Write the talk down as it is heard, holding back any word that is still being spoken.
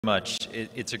much.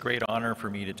 It's a great honor for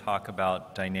me to talk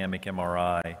about dynamic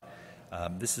MRI.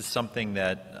 This is something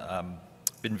that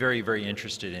I've been very, very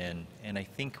interested in, and I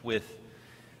think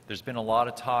there's been a lot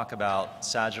of talk about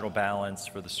sagittal balance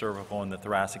for the cervical and the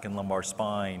thoracic and lumbar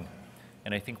spine,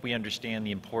 and I think we understand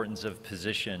the importance of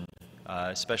position,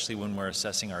 especially when we're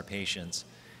assessing our patients.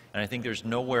 And I think there's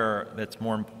nowhere that's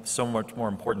so much more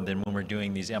important than when we're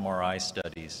doing these MRI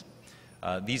studies.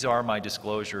 These are my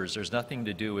disclosures. There's nothing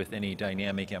to do with any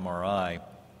dynamic MRI,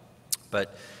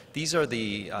 but these are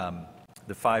the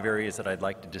 5 areas that I'd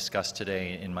like to discuss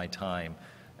today in my time.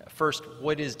 First,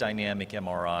 what is dynamic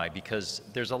MRI? Because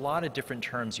there's a lot of different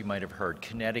terms you might have heard.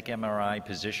 Kinetic MRI,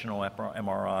 positional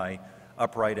MRI,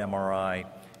 upright MRI.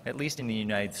 At least in the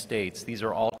United States, these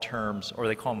are all terms, or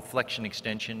they call them flexion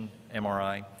extension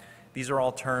MRI. These are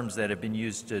all terms that have been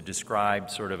used to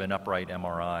describe sort of an upright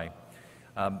MRI.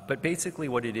 But basically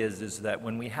what it is that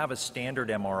when we have a standard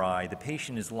MRI, the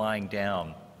patient is lying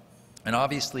down. And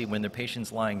obviously when the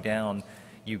patient's lying down,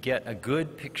 you get a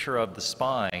good picture of the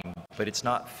spine, but it's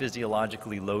not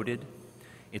physiologically loaded.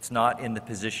 It's not in the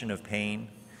position of pain.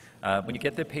 When you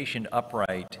get the patient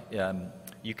upright,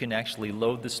 you can actually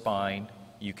load the spine.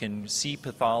 You can see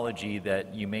pathology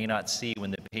that you may not see when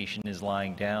the patient is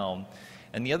lying down.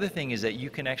 And the other thing is that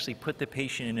you can actually put the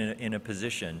patient in a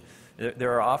position.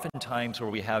 There are often times where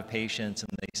we have patients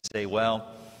and they say, well,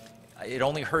 it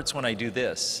only hurts when I do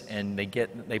this, and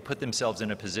they put themselves in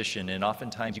a position, and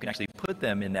oftentimes you can actually put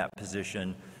them in that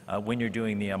position when you're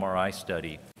doing the MRI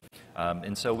study.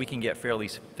 And so we can get fairly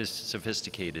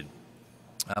sophisticated.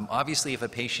 Obviously, if a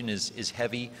patient is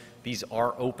heavy, these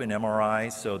are open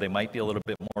MRIs, so they might be a little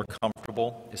bit more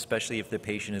comfortable, especially if the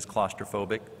patient is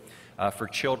claustrophobic. For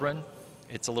children,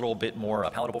 it's a little bit more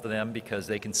palatable for them because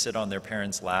they can sit on their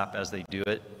parents' lap as they do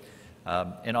it.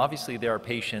 And obviously there are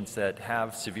patients that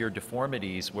have severe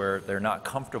deformities where they're not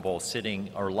comfortable sitting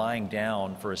or lying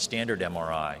down for a standard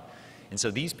MRI. And so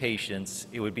these patients,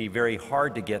 it would be very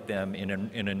hard to get them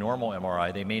in a normal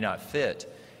MRI. They may not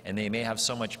fit, and they may have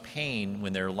so much pain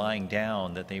when they're lying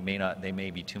down that they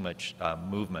may be too much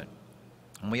movement.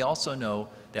 And we also know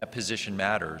that position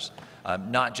matters,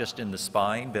 not just in the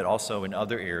spine, but also in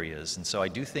other areas. And so I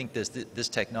do think this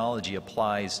technology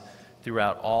applies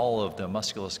throughout all of the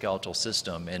musculoskeletal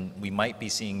system, and we might be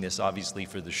seeing this obviously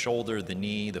for the shoulder, the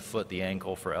knee, the foot, the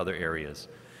ankle, for other areas.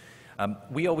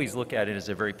 We always look at it as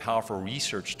a very powerful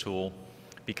research tool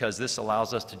because this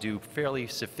allows us to do fairly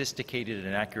sophisticated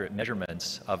and accurate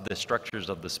measurements of the structures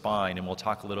of the spine, and we'll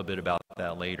talk a little bit about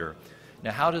that later.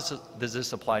 Now, how does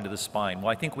this apply to the spine? Well,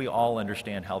 I think we all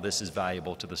understand how this is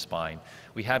valuable to the spine.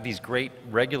 We have these great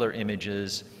regular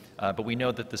images, but we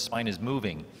know that the spine is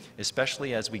moving,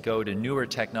 especially as we go to newer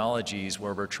technologies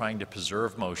where we're trying to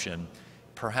preserve motion.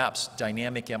 Perhaps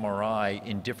dynamic MRI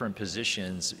in different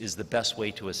positions is the best way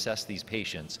to assess these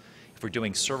patients. If we're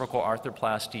doing cervical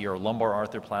arthroplasty or lumbar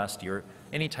arthroplasty or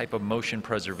any type of motion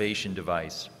preservation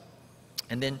device.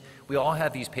 And then we all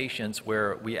have these patients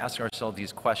where we ask ourselves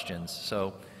these questions.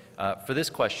 So for this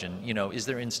question, is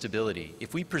there instability?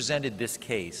 If we presented this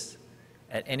case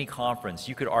at any conference,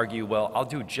 you could argue, well, I'll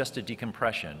do just a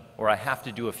decompression, or I have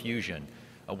to do a fusion.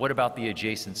 What about the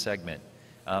adjacent segment?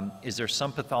 Is there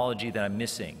some pathology that I'm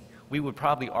missing? We would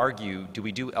probably argue, do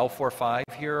we do L4-5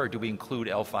 here, or do we include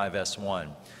L5-S1?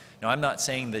 Now, I'm not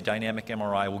saying that dynamic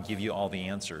MRI will give you all the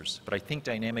answers, but I think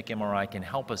dynamic MRI can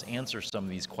help us answer some of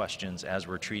these questions as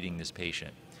we're treating this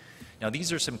patient. Now,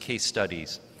 these are some case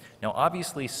studies. Now,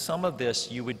 obviously, some of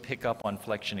this you would pick up on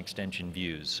flexion extension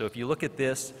views. So if you look at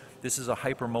this is a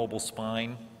hypermobile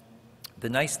spine. The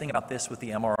nice thing about this with the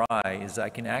MRI is I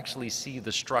can actually see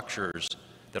the structures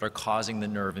that are causing the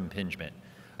nerve impingement.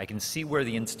 I can see where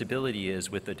the instability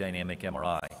is with the dynamic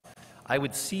MRI. I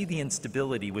would see the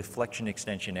instability with flexion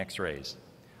extension x-rays.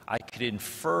 I could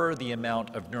infer the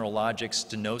amount of neurologic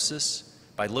stenosis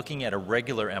by looking at a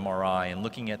regular MRI and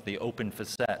looking at the open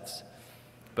facets.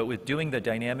 But with doing the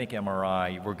dynamic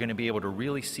MRI, we're going to be able to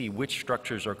really see which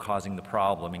structures are causing the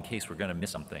problem in case we're going to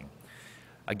miss something.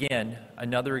 Again,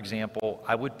 another example,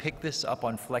 I would pick this up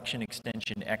on flexion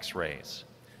extension x-rays.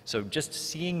 So just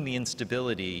seeing the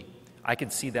instability, I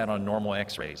could see that on normal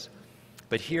x-rays.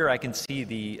 But here I can see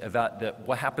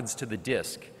what happens to the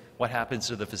disc, what happens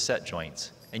to the facet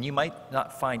joints. And you might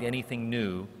not find anything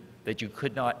new that you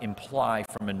could not imply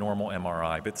from a normal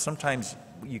MRI, but sometimes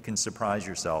you can surprise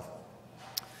yourself.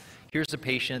 Here's a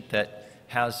patient that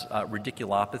has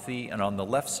radiculopathy, and on the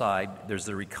left side there's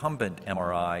the recumbent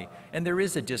MRI, and there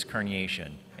is a disc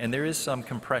herniation, and there is some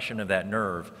compression of that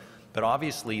nerve. But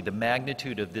obviously the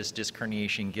magnitude of this disc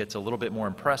herniation gets a little bit more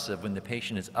impressive when the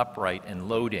patient is upright and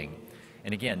loading.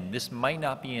 And again, this might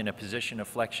not be in a position of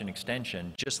flexion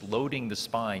extension. Just loading the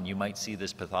spine, you might see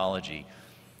this pathology.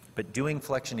 But doing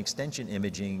flexion extension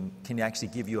imaging can actually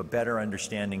give you a better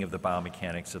understanding of the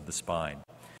biomechanics of the spine.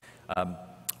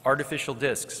 Artificial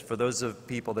discs, for those of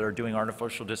people that are doing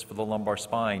artificial discs for the lumbar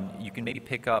spine, you can maybe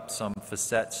pick up some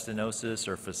facet stenosis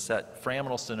or facet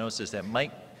foraminal stenosis that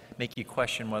might make you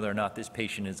question whether or not this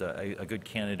patient is a good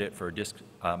candidate for a disc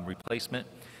replacement.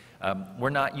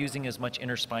 We're not using as much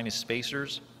interspinous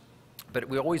spacers, but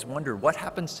we always wonder what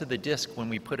happens to the disc when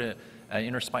we put an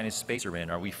interspinous spacer in.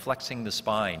 Are we flexing the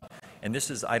spine? And this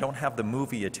is, I don't have the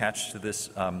movie attached to this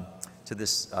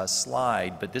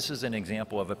slide, but this is an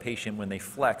example of a patient when they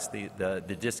flex,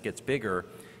 the disc gets bigger,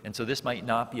 and so this might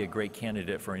not be a great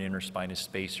candidate for an interspinous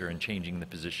spacer and changing the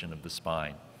position of the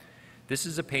spine. This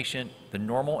is a patient, the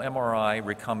normal MRI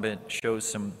recumbent shows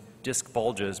some disc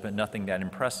bulges, but nothing that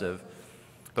impressive.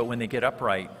 But when they get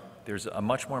upright, there's a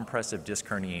much more impressive disc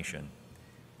herniation.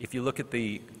 If you look at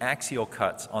the axial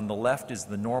cuts, on the left is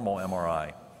the normal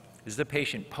MRI. This is a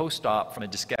patient post-op from a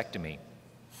discectomy.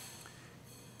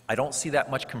 I don't see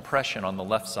that much compression on the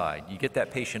left side. You get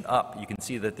that patient up, you can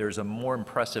see that there's a more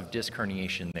impressive disc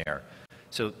herniation there.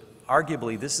 So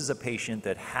arguably, this is a patient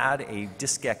that had a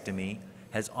discectomy,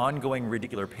 has ongoing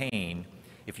radicular pain.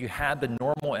 If you had the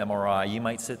normal MRI, you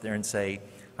might sit there and say,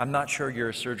 I'm not sure you're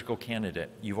a surgical candidate.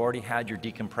 You've already had your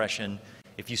decompression.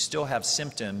 If you still have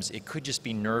symptoms, it could just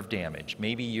be nerve damage.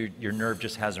 Maybe your nerve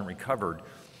just hasn't recovered.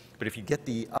 But if you get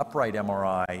the upright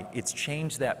MRI, it's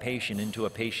changed that patient into a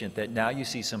patient that now you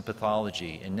see some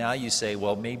pathology, and now you say,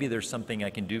 well, maybe there's something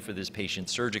I can do for this patient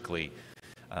surgically.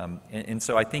 And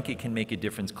so I think it can make a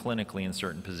difference clinically in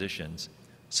certain positions.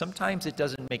 Sometimes it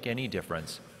doesn't make any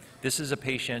difference. This is a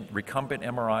patient, recumbent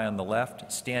MRI on the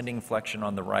left, standing flexion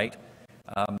on the right.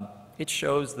 It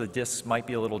shows the discs might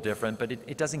be a little different, but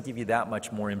it doesn't give you that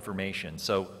much more information.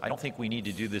 So I don't think we need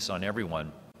to do this on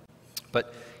everyone.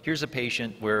 But here's a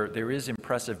patient where there is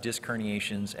impressive disc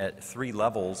herniations at 3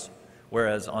 levels,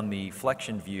 whereas on the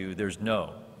flexion view, there's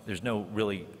no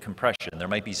really compression. There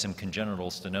might be some congenital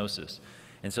stenosis.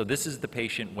 And so this is the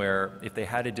patient where if they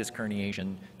had a disc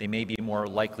herniation, they may be more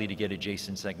likely to get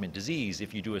adjacent segment disease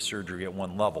if you do a surgery at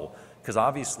 1 level, because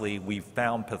obviously we've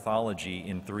found pathology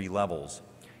in 3 levels.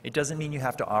 It doesn't mean you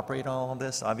have to operate on all of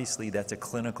this. Obviously, that's a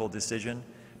clinical decision,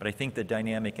 but I think the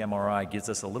dynamic MRI gives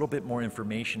us a little bit more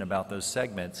information about those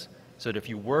segments so that if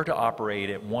you were to operate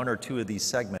at 1 or 2 of these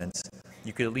segments,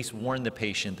 you could at least warn the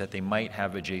patient that they might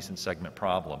have adjacent segment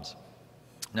problems.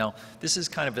 Now, this is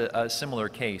kind of a similar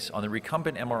case. On the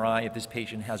recumbent MRI, if this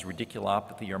patient has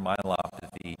radiculopathy or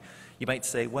myelopathy, you might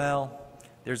say, well,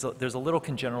 there's a little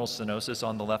congenital stenosis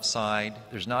on the left side.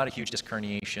 There's not a huge disc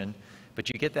herniation, but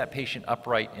you get that patient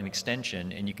upright in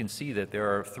extension, and you can see that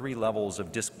there are 3 levels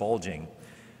of disc bulging.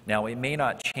 Now, it may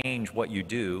not change what you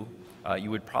do.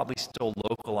 You would probably still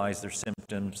localize their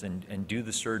symptoms and do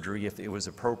the surgery if it was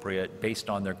appropriate based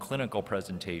on their clinical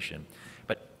presentation.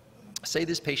 But say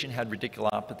this patient had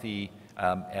radiculopathy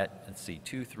at, let's see,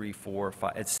 2, 3, 4,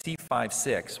 5, at C5,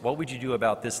 6. What would you do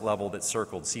about this level that's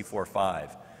circled, C4,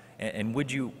 5? And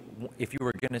would you, if you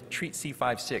were going to treat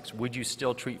C5, 6, would you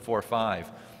still treat 4,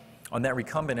 5? On that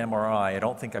recumbent MRI, I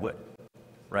don't think I would,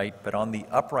 right? But on the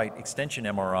upright extension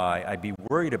MRI, I'd be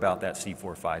worried about that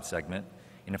C4, 5 segment.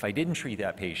 And if I didn't treat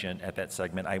that patient at that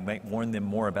segment, I might warn them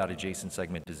more about adjacent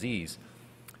segment disease.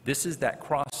 This is that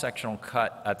cross-sectional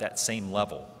cut at that same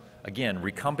level. Again,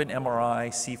 recumbent MRI,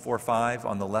 C4, 5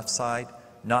 on the left side,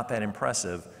 not that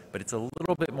impressive, but it's a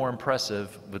little bit more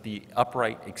impressive with the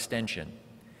upright extension.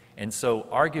 And so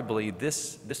arguably,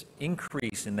 this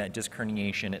increase in that disc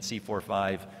herniation at C4,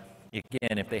 5,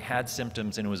 again, if they had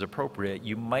symptoms and it was appropriate,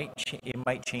 it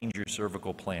might change your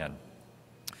cervical plan.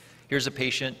 Here's a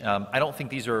patient. I don't think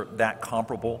these are that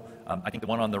comparable. I think the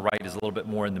one on the right is a little bit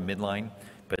more in the midline.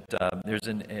 But there's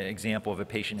an example of a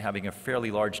patient having a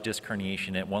fairly large disc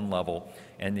herniation at 1 level,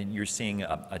 and then you're seeing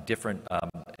a different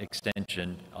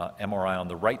extension MRI on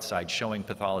the right side showing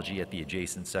pathology at the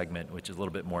adjacent segment, which is a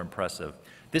little bit more impressive.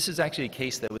 This is actually a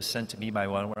case that was sent to me by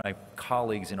one of my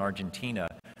colleagues in Argentina.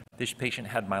 This patient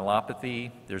had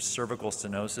myelopathy, there's cervical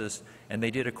stenosis, and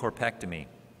they did a corpectomy.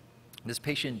 This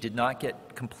patient did not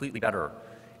get completely better,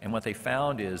 and what they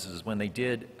found is when they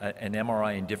did an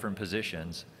MRI in different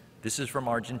positions, this is from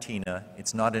Argentina,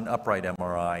 it's not an upright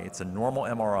MRI, it's a normal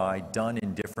MRI done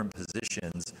in different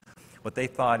positions. What they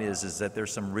thought is that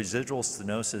there's some residual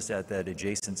stenosis at that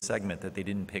adjacent segment that they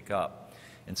didn't pick up.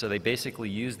 And so they basically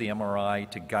used the MRI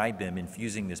to guide them in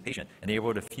fusing this patient. And they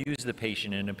were able to fuse the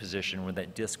patient in a position where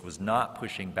that disc was not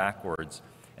pushing backwards,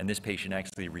 and this patient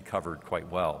actually recovered quite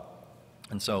well.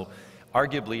 And so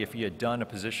Arguably, if you had done a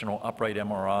positional upright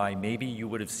MRI, maybe you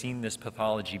would have seen this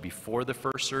pathology before the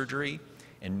first surgery,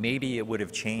 and maybe it would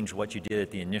have changed what you did at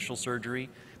the initial surgery,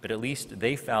 but at least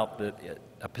they felt that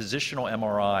a positional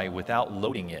MRI without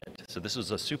loading it, so this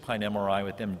was a supine MRI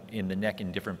with them in the neck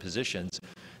in different positions,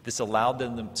 this allowed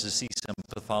them to see some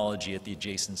pathology at the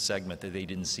adjacent segment that they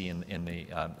didn't see in the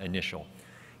initial.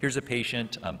 Here's a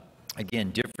patient,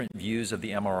 again, different views of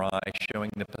the MRI showing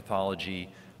the pathology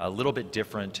a little bit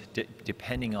different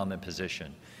depending on the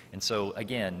position. And so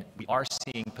again, we are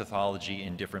seeing pathology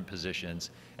in different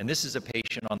positions. And this is a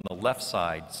patient on the left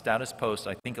side, status post,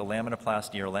 I think a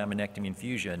laminoplasty or laminectomy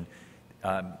infusion,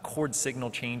 cord signal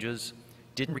changes,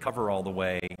 didn't recover all the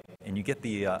way, and you get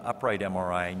the upright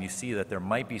MRI and you see that there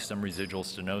might be some residual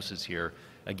stenosis here.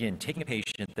 Again, taking a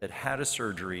patient that had a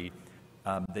surgery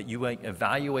that you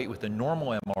evaluate with a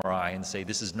normal MRI and say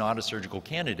this is not a surgical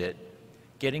candidate,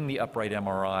 getting the upright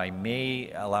MRI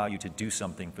may allow you to do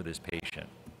something for this patient.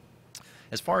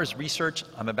 As far as research,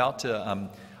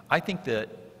 I think that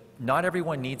not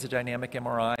everyone needs a dynamic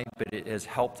MRI, but it has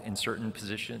helped in certain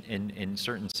in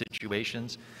certain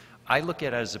situations. I look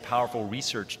at it as a powerful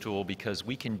research tool because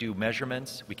we can do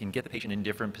measurements, we can get the patient in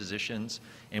different positions,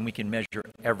 and we can measure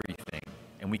everything.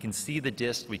 And we can see the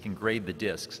discs, we can grade the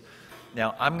discs.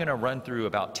 Now, I'm going to run through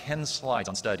about 10 slides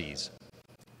on studies.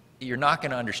 You're not going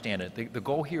to understand it. The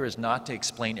goal here is not to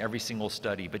explain every single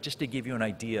study, but just to give you an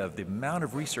idea of the amount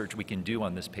of research we can do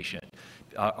on this patient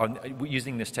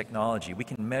using this technology. We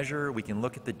can measure, we can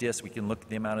look at the disc, we can look at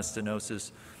the amount of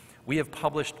stenosis. We have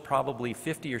published probably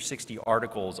 50 or 60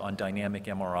 articles on dynamic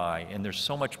MRI, and there's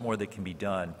so much more that can be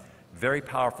done. Very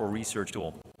powerful research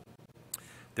tool.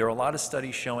 There are a lot of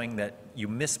studies showing that you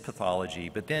miss pathology,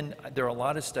 but then there are a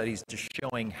lot of studies just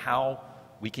showing how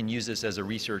we can use this as a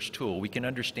research tool. We can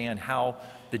understand how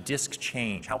the discs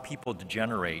change, how people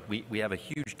degenerate. We have a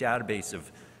huge database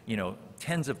of,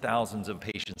 tens of thousands of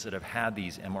patients that have had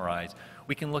these MRIs.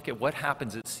 We can look at what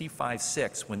happens at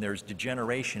C5-6 when there's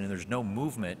degeneration and there's no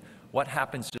movement. What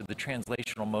happens to the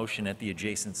translational motion at the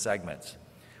adjacent segments?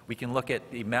 We can look at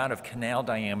the amount of canal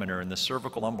diameter in the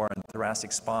cervical, lumbar, and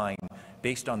thoracic spine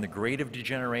based on the grade of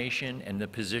degeneration and the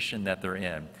position that they're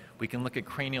in. We can look at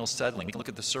cranial settling. We can look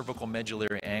at the cervical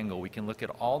medullary angle. We can look at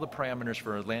all the parameters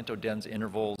for atlanto-dens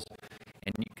intervals,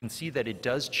 and you can see that it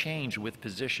does change with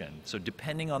position. So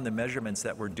depending on the measurements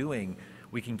that we're doing,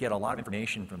 we can get a lot of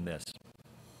information from this.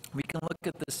 We can look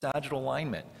at the sagittal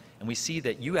alignment, and we see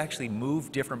that you actually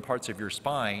move different parts of your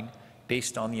spine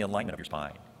based on the alignment of your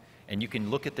spine. And you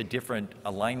can look at the different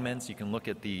alignments, you can look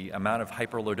at the amount of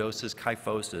hyperlordosis,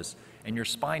 kyphosis, and your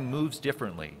spine moves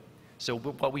differently. So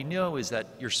what we know is that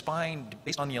your spine,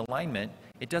 based on the alignment,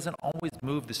 it doesn't always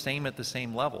move the same at the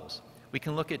same levels. We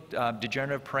can look at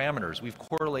degenerative parameters. We've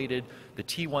correlated the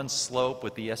T1 slope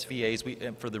with the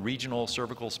SVAs for the regional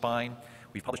cervical spine.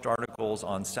 We've published articles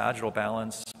on sagittal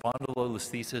balance.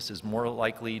 Spondylolisthesis is more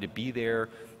likely to be there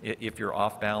if you're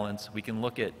off balance. We can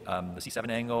look at the C7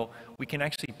 angle. We can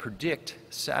actually predict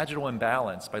sagittal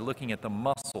imbalance by looking at the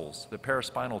muscles, the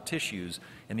paraspinal tissues,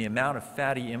 and the amount of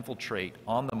fatty infiltrate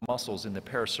on the muscles in the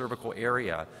paracervical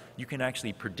area. You can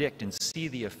actually predict and see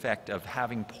the effect of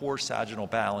having poor sagittal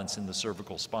balance in the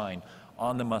cervical spine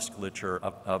on the musculature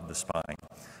of the spine.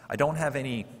 I don't have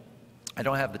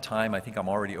the time, I think I'm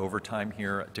already over time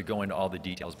here to go into all the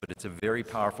details, but it's a very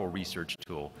powerful research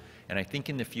tool. And I think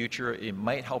in the future, it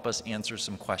might help us answer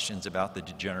some questions about the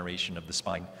degeneration of the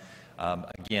spine.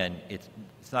 Again, it's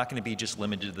not going to be just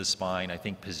limited to the spine. I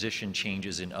think position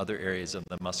changes in other areas of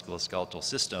the musculoskeletal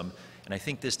system, and I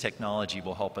think this technology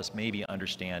will help us maybe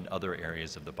understand other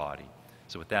areas of the body.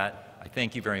 So with that, I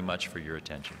thank you very much for your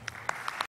attention.